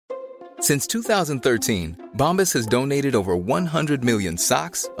Since 2013, Bombas has donated over 100 million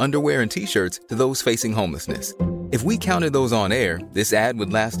socks, underwear, and T-shirts to those facing homelessness. If we counted those on air, this ad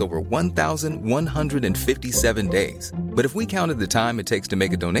would last over 1,157 days. But if we counted the time it takes to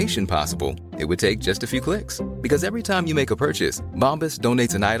make a donation possible, it would take just a few clicks. Because every time you make a purchase, Bombas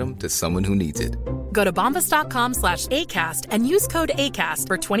donates an item to someone who needs it. Go to bombas.com/ACAST and use code ACAST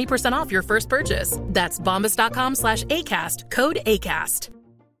for 20% off your first purchase. That's bombas.com/ACAST, code ACAST.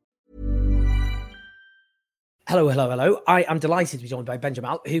 Hello. I am delighted to be joined by Ben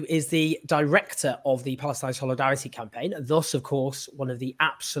Jamal, who is the director of the Palestine Solidarity Campaign, thus, of course, one of the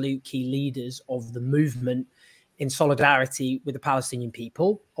absolute key leaders of the movement in solidarity with the Palestinian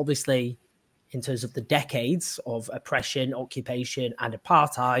people. Obviously, in terms of the decades of oppression, occupation, and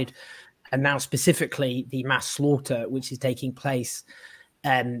apartheid, and now specifically the mass slaughter which is taking place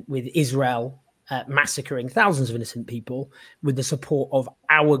with Israel massacring thousands of innocent people with the support of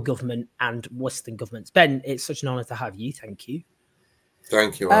our government and Western governments. Ben, it's such an honor to have you. Thank you.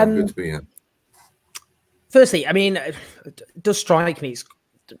 Thank you. Good to be here. Firstly, I mean, it does strike me,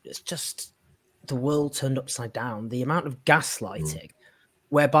 it's just the world turned upside down. The amount of gaslighting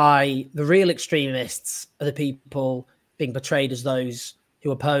whereby the real extremists are the people being portrayed as those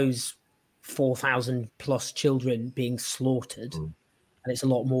who oppose 4,000 plus children being slaughtered. And it's a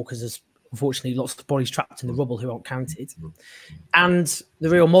lot more because there's unfortunately lots of bodies trapped in the rubble who aren't counted. And the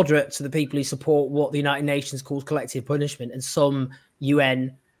real moderates are the people who support what the United Nations calls collective punishment, and some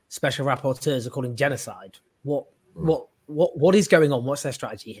UN special rapporteurs are calling genocide. What is going on? What's their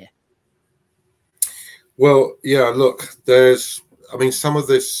strategy here? Well, yeah, look, some of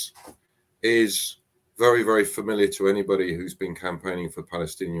this is very, very familiar to anybody who's been campaigning for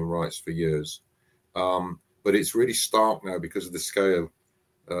Palestinian rights for years. But it's really stark now because of the scale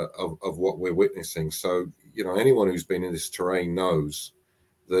of what we're witnessing. So, anyone who's been in this terrain knows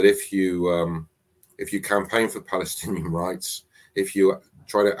that if you campaign for Palestinian rights, if you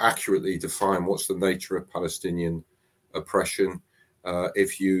try to accurately define what's the nature of Palestinian oppression,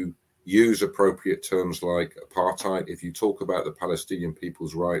 if you use appropriate terms like apartheid, if you talk about the Palestinian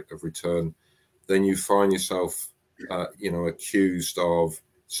people's right of return, then you find yourself, accused of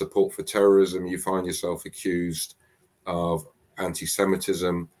support for terrorism. You find yourself accused of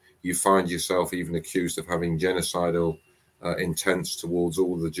anti-Semitism. You find yourself even accused of having genocidal intents towards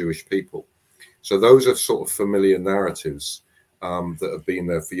all of the Jewish people. So those are sort of familiar narratives that have been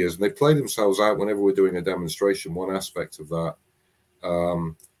there for years, and they play themselves out whenever we're doing a demonstration. One aspect of that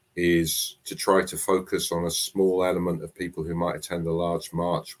is to try to focus on a small element of people who might attend a large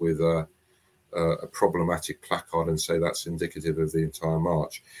march with a problematic placard and say that's indicative of the entire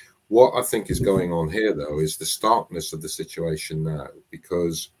march. What I think is going on here, though, is the starkness of the situation now,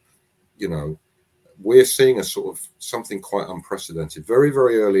 because, we're seeing a sort of something quite unprecedented. Very,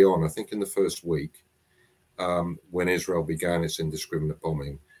 very early on, I think in the first week, when Israel began its indiscriminate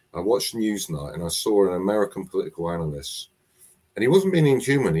bombing, I watched Newsnight and I saw an American political analyst, and he wasn't being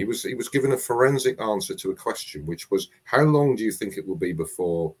inhuman. He was given a forensic answer to a question, which was, how long do you think it will be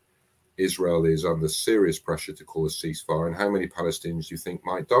before Israel is under serious pressure to call a ceasefire, and how many Palestinians do you think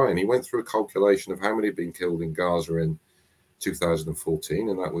might die? And he went through a calculation of how many had been killed in Gaza in 2014,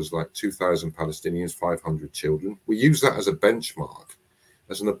 and that was like 2,000 Palestinians, 500 children. We use that as a benchmark,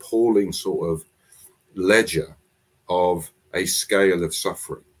 as an appalling sort of ledger of a scale of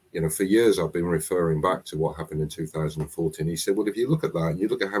suffering. For years I've been referring back to what happened in 2014. He said, well, if you look at that and you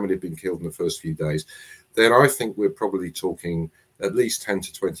look at how many have been killed in the first few days, then I think we're probably talking at least 10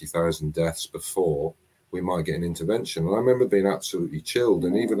 to 20,000 deaths before we might get an intervention. And I remember being absolutely chilled.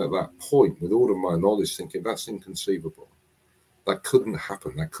 And even at that point, with all of my knowledge, thinking that's inconceivable. That couldn't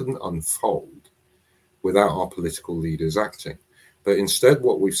happen. That couldn't unfold without our political leaders acting. But instead,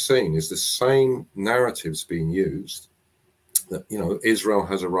 what we've seen is the same narratives being used, that, Israel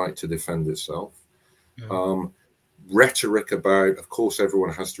has a right to defend itself. Rhetoric about, of course,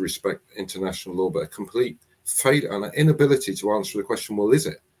 everyone has to respect international law, but a complete failure and an inability to answer the question, well, is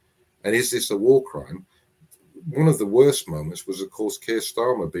it? And is this a war crime? One of the worst moments was, of course, Keir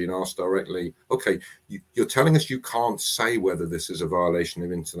Starmer being asked directly, okay, you're telling us you can't say whether this is a violation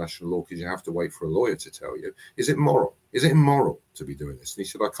of international law because you have to wait for a lawyer to tell you. Is it moral? Is it immoral to be doing this? And he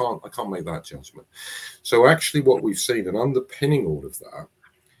said, I can't make that judgment. So actually what we've seen, and underpinning all of that,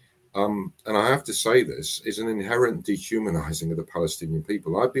 and I have to say this, is an inherent dehumanizing of the Palestinian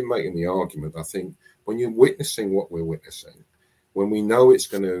people. I've been making the argument, I think, when you're witnessing what we're witnessing, when we know it's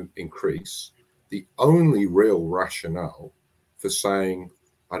going to increase, the only real rationale for saying,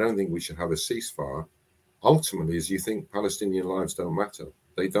 I don't think we should have a ceasefire, ultimately is you think Palestinian lives don't matter.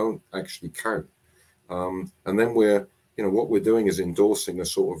 They don't actually count. And then we're what we're doing is endorsing a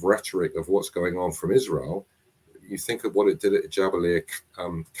sort of rhetoric of what's going on from Israel. You think of what it did at Jabalia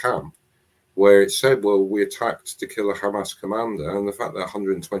camp, where it said, well, we attacked to kill a Hamas commander, and the fact that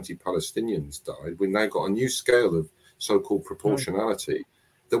 120 Palestinians died, we've now got a new scale of so-called proportionality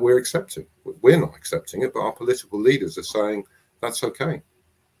that we're accepting. We're not accepting it, but our political leaders are saying that's okay.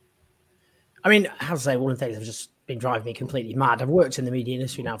 I mean, I have to say, one of the things that has just been driving me completely mad. I've worked in the media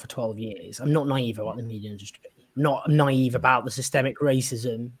industry now for 12 years. I'm not naive about the media industry. I'm not naive about the systemic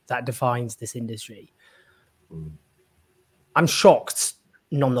racism that defines this industry. I'm shocked,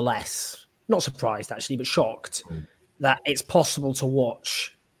 nonetheless. Not surprised, actually, but shocked that it's possible to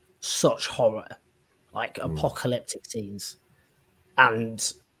watch such horror, like apocalyptic scenes,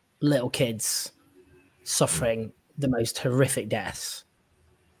 and little kids suffering the most horrific deaths.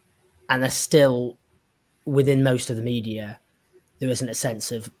 And there's still, within most of the media, there isn't a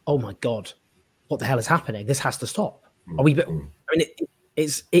sense of, oh my God, what the hell is happening? This has to stop. Are we? I mean,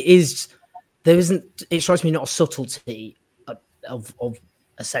 it is. There isn't. It strikes me not a subtlety of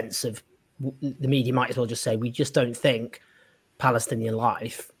a sense of the media might as well just say we just don't think Palestinian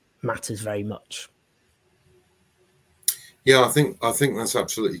life matters very much. Yeah, I think that's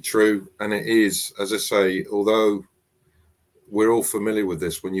absolutely true, and it is, as I say, although we're all familiar with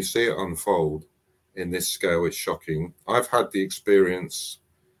this, when you see it unfold in this scale, it's shocking. I've had the experience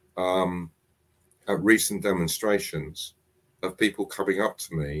at recent demonstrations of people coming up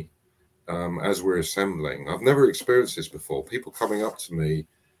to me as we're assembling. I've never experienced this before. People coming up to me,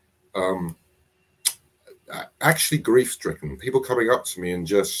 actually grief-stricken, people coming up to me and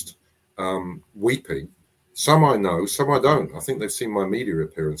just weeping. Some I know, some I don't. I think they've seen my media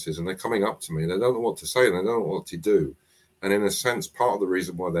appearances and they're coming up to me and they don't know what to say and they don't know what to do. And in a sense, part of the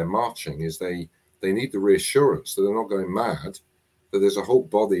reason why they're marching is they need the reassurance that they're not going mad, that there's a whole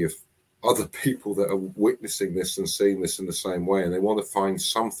body of other people that are witnessing this and seeing this in the same way. And they want to find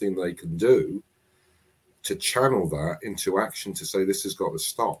something they can do to channel that into action to say this has got to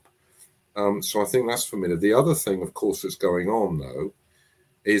stop. So I think that's familiar. The other thing, of course, that's going on, though,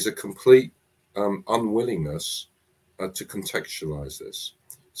 is a complete unwillingness to contextualize this.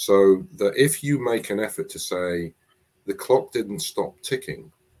 So that if you make an effort to say the clock didn't stop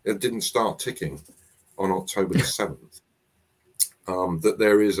ticking, it didn't start ticking on October the 7th, that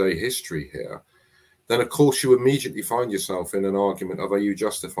there is a history here, then of course you immediately find yourself in an argument of, are you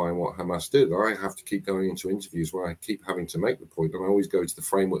justifying what Hamas did? I have to keep going into interviews where I keep having to make the point, and I always go to the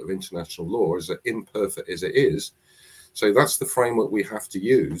framework of international law, as imperfect as it is. So that's the framework we have to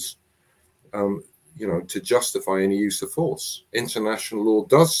use, to justify any use of force. International law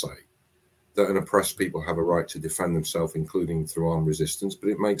does say that an oppressed people have a right to defend themselves, including through armed resistance, but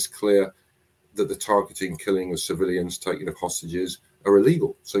it makes clear that the targeting, killing of civilians, taking of hostages are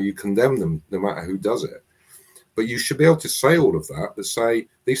illegal. So you condemn them no matter who does it. But you should be able to say all of that, but say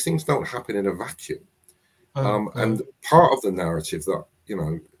these things don't happen in a vacuum. And part of the narrative that,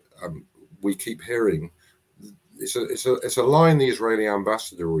 we keep hearing, it's a line the Israeli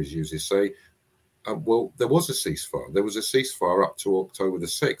ambassador always uses, say, well, there was a ceasefire. There was a ceasefire up to October the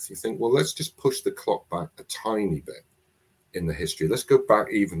 6th. You think, well, let's just push the clock back a tiny bit in the history. Let's go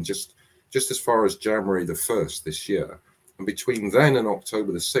back even just as far as January the 1st this year. And between then and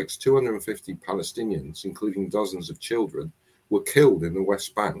October the 6th, 250 Palestinians, including dozens of children, were killed in the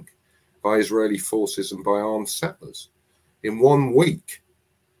West Bank by Israeli forces and by armed settlers. In 1 week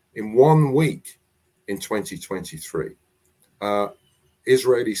in 2023,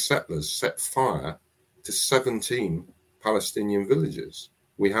 Israeli settlers set fire to 17 Palestinian villages.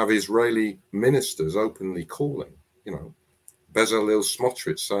 We have Israeli ministers openly calling, Bezalel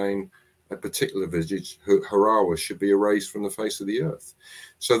Smotrich saying a particular village, Harawa, should be erased from the face of the earth.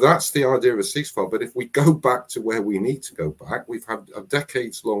 So that's the idea of a ceasefire. But if we go back to where we need to go back, we've had a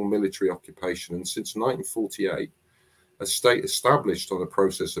decades-long military occupation, and since 1948, a state established on a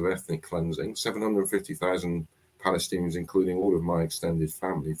process of ethnic cleansing, 750,000 Palestinians, including all of my extended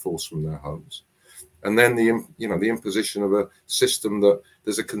family, forced from their homes. And then the imposition of a system that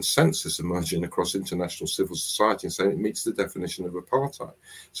there's a consensus emerging across international civil society and saying it meets the definition of apartheid.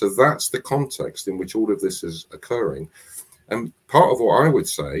 So that's the context in which all of this is occurring. And part of what I would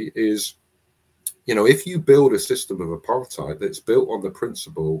say is, if you build a system of apartheid that's built on the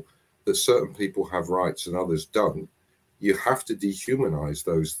principle that certain people have rights and others don't, you have to dehumanize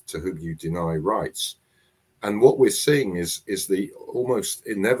those to whom you deny rights. And what we're seeing is the almost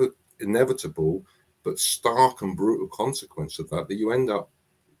inevitable but stark and brutal consequence of that you end up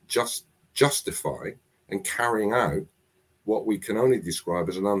just justifying and carrying out what we can only describe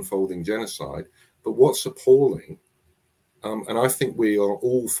as an unfolding genocide. But what's appalling And I think we are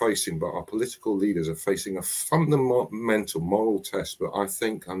all facing, but our political leaders are facing a fundamental moral test that I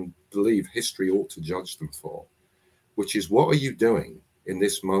think and believe history ought to judge them for, which is, what are you doing in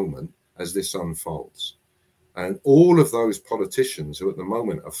this moment as this unfolds? And all of those politicians who at the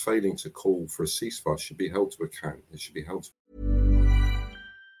moment are failing to call for a ceasefire should be held to account. They should be held to.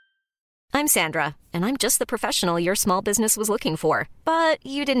 I'm Sandra, and I'm just the professional your small business was looking for. But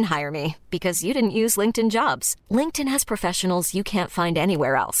you didn't hire me because you didn't use LinkedIn Jobs. LinkedIn has professionals you can't find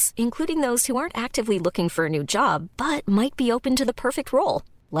anywhere else, including those who aren't actively looking for a new job, but might be open to the perfect role,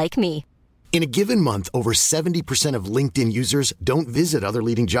 like me. In a given month, over 70% of LinkedIn users don't visit other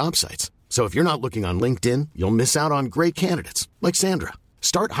leading job sites. So if you're not looking on LinkedIn, you'll miss out on great candidates like Sandra.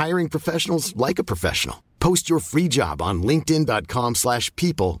 Start hiring professionals like a professional. Post your free job on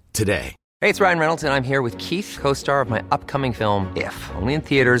linkedin.com/people today. Hey, it's Ryan Reynolds, and I'm here with Keith, co-star of my upcoming film, If, only in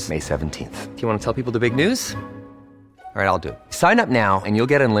theaters May 17th. Do you want to tell people the big news? All right, I'll do it. Sign up now and you'll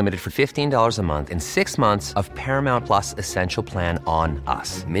get unlimited for $15 a month and 6 months of Paramount Plus Essential Plan on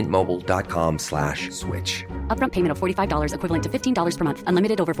us. MintMobile.com/switch. Upfront payment of $45 equivalent to $15 per month.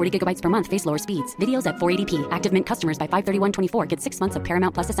 Unlimited over 40 gigabytes per month. Face lower speeds. Videos at 480p. Active Mint customers by 531.24 get 6 months of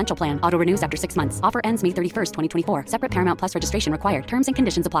Paramount Plus Essential Plan. Auto renews after 6 months. Offer ends May 31st, 2024. Separate Paramount Plus registration required. Terms and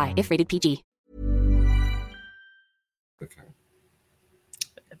conditions apply if rated PG. Okay.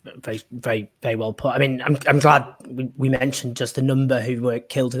 Very, very, very well put. I mean, I'm glad we mentioned just the number who were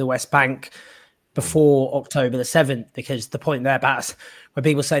killed in the West Bank before October the 7th, because the point there about when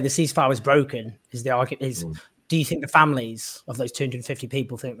people say the ceasefire was broken is the argument is, do you think the families of those 250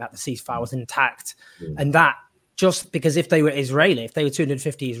 people think that the ceasefire was intact? And that just because if they were Israeli, if they were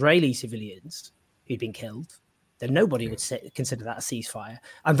 250 Israeli civilians who'd been killed, then nobody would consider that a ceasefire.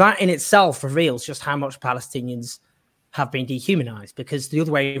 And that in itself reveals just how much Palestinians have been dehumanized, because the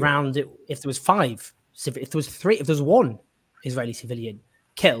other way around, if there was one Israeli civilian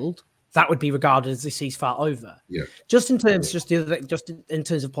killed, that would be regarded as a ceasefire over. Yeah. Just in terms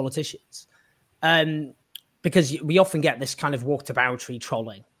of politicians, because we often get this kind of whataboutery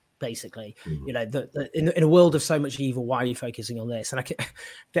trolling, basically. You know, in a world of so much evil, why are you focusing on this? And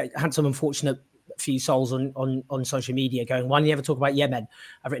I had some unfortunate few souls on social media going, why do you ever talk about Yemen?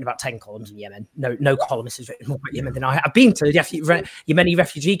 I've written about 10 columns in Yemen. No columnist has written more about Yemen than I have. I've been to the Yemeni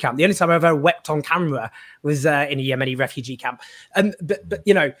refugee camp. The only time I've ever wept on camera was in a Yemeni refugee camp. But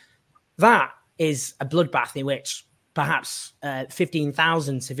you know, that is a bloodbath in which perhaps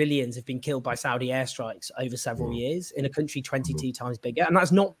 15,000 civilians have been killed by Saudi airstrikes over several years in a country 22 times bigger. And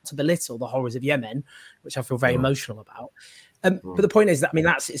that's not to belittle the horrors of Yemen, which I feel very emotional about. But the point is that, I mean,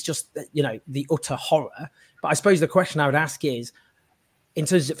 it's just, you know, the utter horror. But I suppose the question I would ask is, in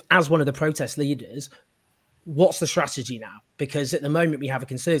terms of, as one of the protest leaders, what's the strategy now? Because at the moment we have a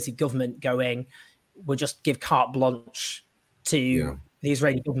conservative government going, we'll just give carte blanche to the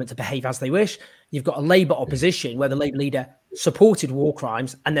Israeli government to behave as they wish. You've got a Labour opposition where the Labour leader supported war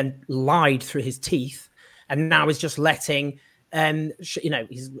crimes and then lied through his teeth, and now is just letting,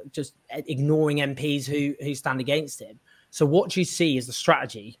 he's just ignoring MPs who stand against him. So what do you see as the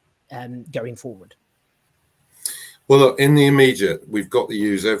strategy going forward? Well, look, in the immediate, we've got to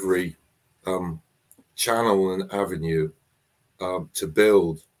use every channel and avenue to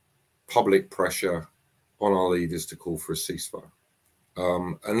build public pressure on our leaders to call for a ceasefire.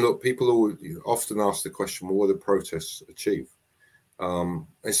 And look, people often ask the question, well, what do the protests achieve?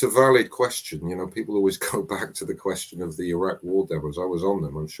 It's a valid question. You know, people always go back to the question of the Iraq war demos. I was on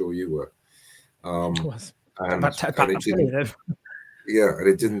them. I'm sure you were. And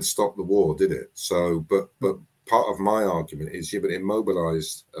it didn't stop the war, did it? So, but part of my argument is, but it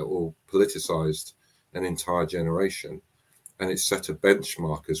mobilized or politicized an entire generation, and it set a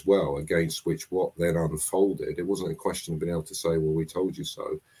benchmark as well against which what then unfolded. It wasn't a question of being able to say, well, we told you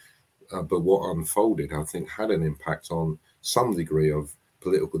so, but what unfolded, I think, had an impact on some degree of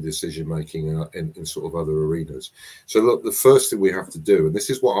political decision making in sort of other arenas. So look, the first thing we have to do, and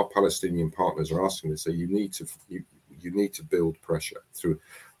this is what our Palestinian partners are asking us, so you need to build pressure through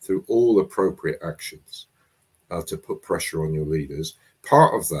all appropriate actions to put pressure on your leaders.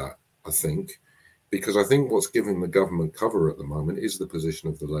 Part of that, I think, because I think what's giving the government cover at the moment is the position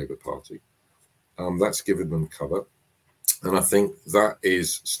of the Labour Party. That's given them cover. And I think that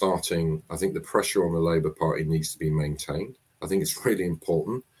is starting, I think the pressure on the Labour Party needs to be maintained. I think it's really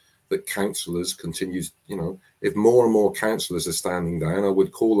important that councillors continue, if more and more councillors are standing down, I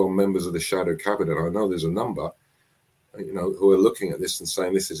would call on members of the shadow cabinet. I know there's a number, who are looking at this and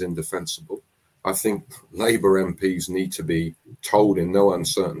saying this is indefensible. I think Labour MPs need to be told in no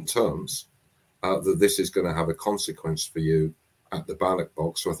uncertain terms that this is going to have a consequence for you at the ballot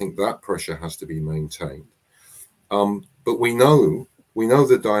box. So I think that pressure has to be maintained. But we know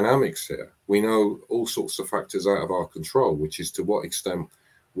the dynamics here. We know all sorts of factors out of our control, which is to what extent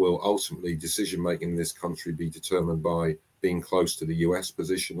will ultimately decision-making in this country be determined by being close to the US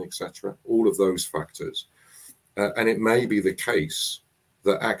position, etc. All of those factors. And it may be the case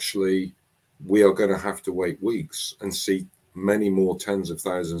that actually we are going to have to wait weeks and see many more tens of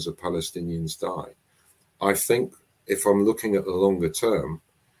thousands of Palestinians die. I think if I'm looking at the longer term,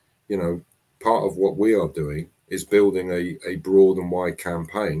 part of what we are doing is building a broad and wide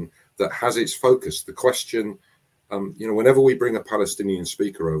campaign that has its focus. The question, whenever we bring a Palestinian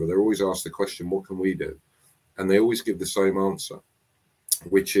speaker over, they're always asked the question, what can we do? And they always give the same answer,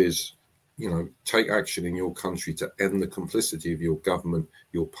 which is, take action in your country to end the complicity of your government,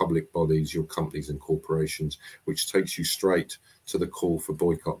 your public bodies, your companies and corporations, which takes you straight to the call for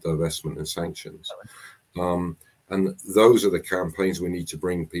boycott, divestment and sanctions. And those are the campaigns we need to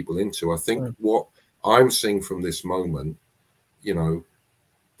bring people into. I think what I'm seeing from this moment,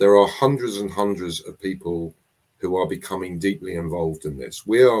 there are hundreds and hundreds of people who are becoming deeply involved in this.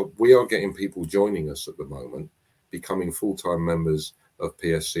 We are getting people joining us at the moment, becoming full-time members of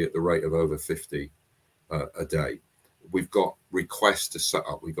PSC at the rate of over 50 a day. We've got requests to set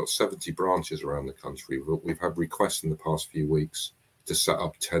up. We've got 70 branches around the country. We've had requests in the past few weeks to set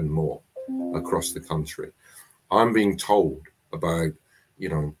up 10 more across the country. I'm being told about,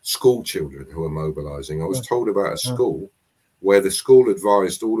 school children who are mobilizing. I was told about a school where the school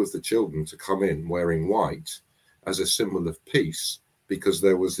advised all of the children to come in wearing white as a symbol of peace, because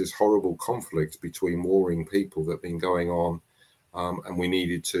there was this horrible conflict between warring people that had been going on, and we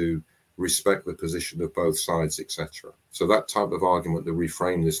needed to respect the position of both sides, etc. So that type of argument to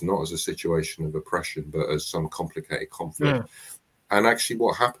reframe this not as a situation of oppression, but as some complicated conflict. And actually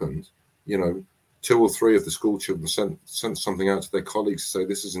what happened, 2 or 3 of the school children sent something out to their colleagues to say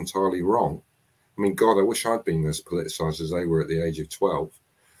this is entirely wrong. I mean, God, I wish I'd been as politicized as they were at the age of 12,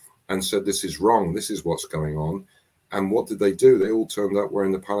 and said this is wrong, this is what's going on. And what did they do? They all turned up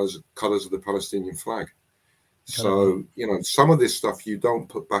wearing the colors of the Palestinian flag. So, some of this stuff you don't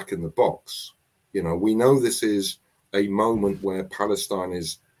put back in the box. We know this is a moment where Palestine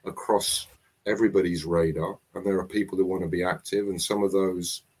is across everybody's radar, and there are people who want to be active, and some of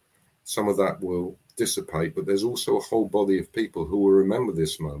that will dissipate, but there's also a whole body of people who will remember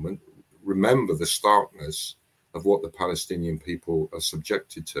this moment, remember the starkness of what the Palestinian people are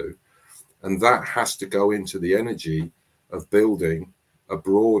subjected to. And that has to go into the energy of building a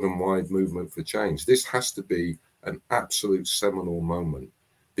broad and wide movement for change. This has to be an absolute seminal moment,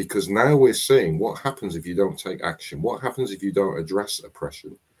 because now we're seeing what happens if you don't take action. What happens if you don't address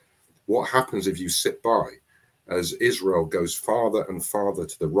oppression? What happens if you sit by as Israel goes farther and farther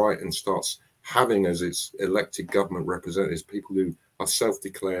to the right and starts having as its elected government representatives people who are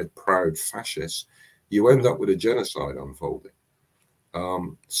self-declared proud fascists? You end up with a genocide unfolding.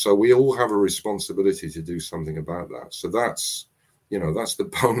 So we all have a responsibility to do something about that. So that's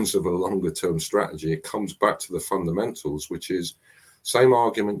the bones of a longer term strategy. It comes back to the fundamentals, which is same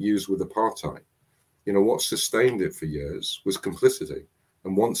argument used with apartheid. What sustained it for years was complicity.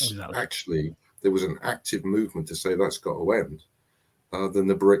 And once actually there was an active movement to say that's got to end, then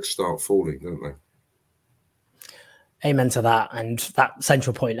the bricks start falling, don't they? Amen to that. And that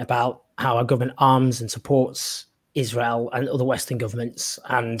central point about how our government arms and supports Israel and other Western governments,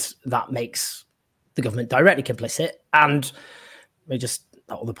 and that makes the government directly complicit. And just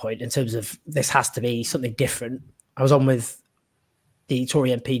that other point in terms of this has to be something different. I was on with the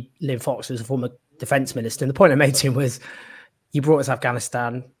Tory MP Lynn Fox, who's a former defence minister, and the point I made to him was, you brought us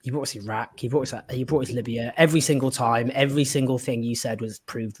Afghanistan, you brought us Iraq, you brought us Libya. Every single time, every single thing you said was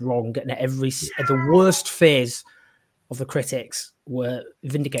proved wrong, and the worst fears of the critics were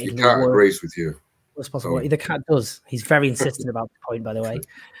vindicated. The cat agrees with you. What's possible? The cat does. He's very insistent about the point, by the way.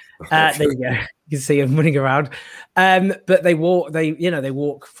 There you go. You can see him running around. But they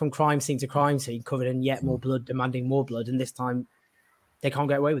walk from crime scene to crime scene, covered in yet more blood, demanding more blood, and this time they can't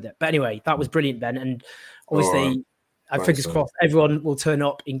get away with it. But anyway, that was brilliant, Ben. And obviously, fingers crossed, everyone will turn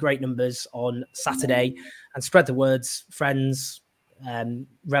up in great numbers on Saturday and spread the words, friends,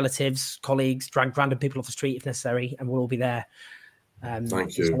 relatives, colleagues, drag random people off the street if necessary, and we'll all be there.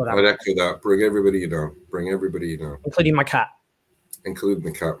 Thank you. I'd echo that. Bring everybody you know. Including my cat. Including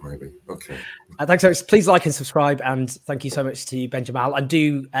the cat, maybe. Okay. Thanks so much. Please like and subscribe, and thank you so much to Ben Jamal. And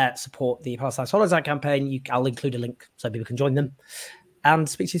do support the Palestine Solidarity campaign. I'll include a link so people can join them. And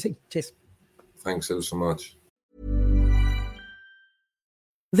speak to you soon. Cheers. Thanks ever so much.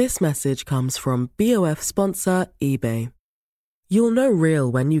 This message comes from BOF sponsor eBay. You'll know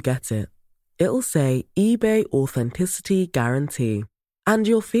real when you get it. It'll say eBay Authenticity Guarantee. And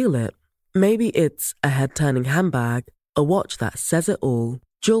you'll feel it. Maybe it's a head-turning handbag, a watch that says it all,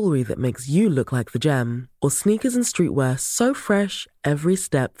 jewelry that makes you look like the gem, or sneakers and streetwear so fresh every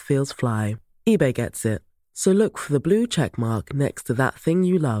step feels fly. eBay gets it. So look for the blue check mark next to that thing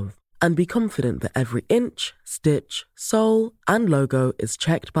you love and be confident that every inch, stitch, sole, and logo is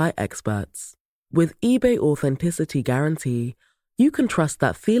checked by experts. With eBay Authenticity Guarantee, you can trust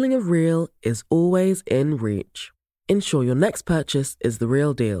that feeling of real is always in reach. Ensure your next purchase is the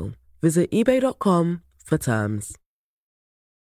real deal. Visit eBay.com for terms.